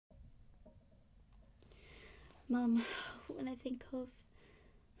Mum, when I think of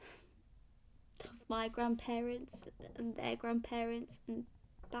my grandparents and their grandparents and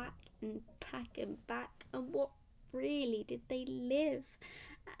back and back and back, and what really did they live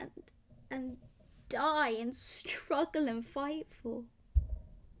and die and struggle and fight for?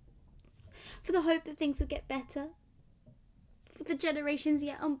 For the hope that things would get better, for the generations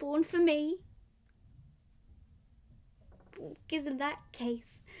yet unborn, for me. Because in that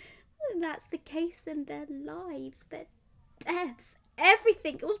case, when that's the case, then their lives, their deaths,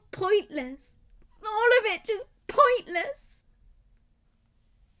 everything, it was pointless. All of it just pointless.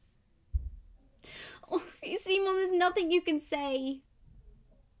 Oh, you see, Mum, there's nothing you can say.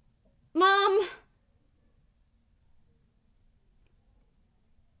 Mum!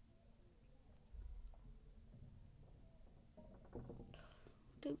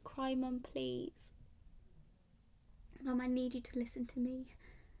 Don't cry, Mum, please. Mum, I need you to listen to me.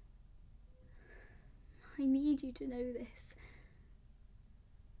 I need you to know this.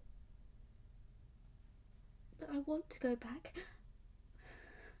 I want to go back.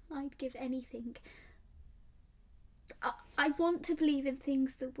 I'd give anything. I want to believe in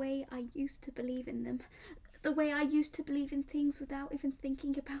things the way I used to believe in them. The way I used to believe in things without even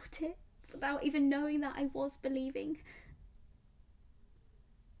thinking about it. Without even knowing that I was believing.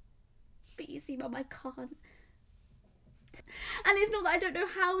 But you see, Mum, I can't. And it's not that I don't know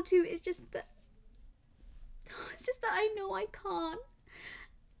how to, it's just that I know I can't.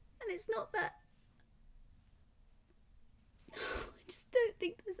 And it's not that I just don't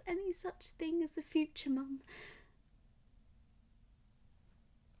think there's any such thing as the future, Mum.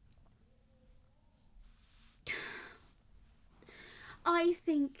 I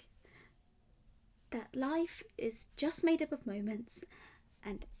think that life is just made up of moments,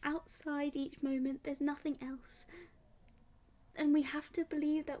 and outside each moment there's nothing else. And we have to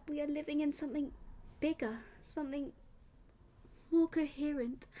believe that we are living in something bigger, something more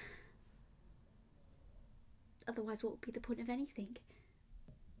coherent. Otherwise, what would be the point of anything?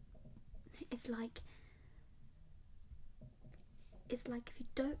 It's like if you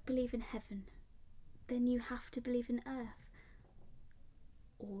don't believe in heaven, then you have to believe in earth.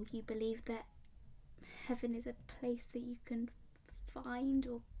 Or you believe that heaven is a place that you can find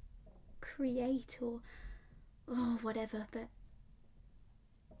or create or whatever, but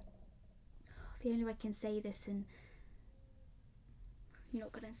the only way I can say this, and you're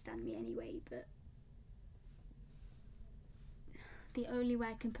not going to understand me anyway, but the only way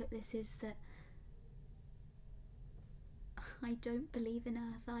I can put this is that I don't believe in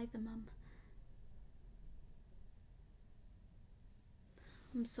earth either, Mum.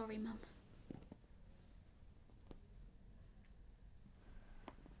 I'm sorry, Mum.